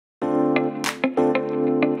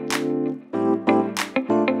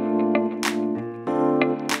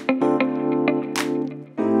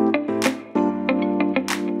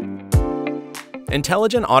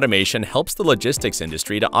Intelligent automation helps the logistics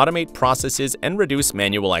industry to automate processes and reduce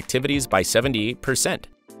manual activities by 78%.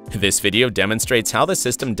 This video demonstrates how the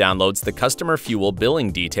system downloads the customer fuel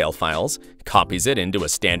billing detail files, copies it into a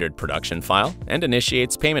standard production file, and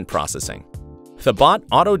initiates payment processing. The bot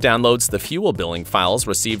auto-downloads the fuel billing files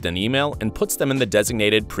received in email and puts them in the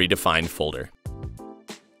designated predefined folder.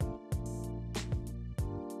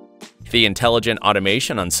 The Intelligent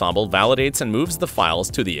Automation Ensemble validates and moves the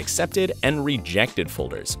files to the accepted and rejected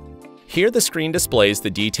folders. Here the screen displays the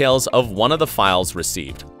details of one of the files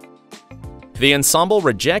received. The ensemble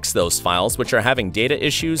rejects those files which are having data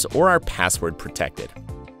issues or are password protected.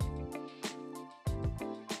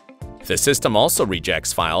 The system also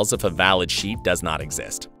rejects files if a valid sheet does not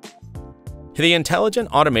exist. The Intelligent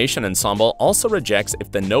Automation Ensemble also rejects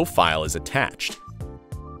if the no file is attached.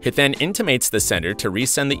 It then intimates the sender to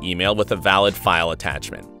resend the email with a valid file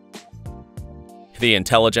attachment. The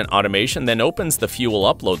Intelligent Automation then opens the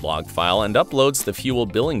fuel upload log file and uploads the fuel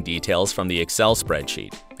billing details from the Excel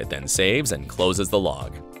spreadsheet. It then saves and closes the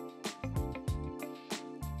log.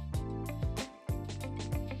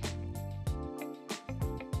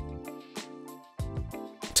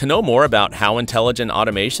 To know more about how intelligent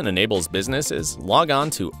automation enables businesses, log on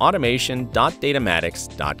to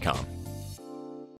automation.datamatics.com.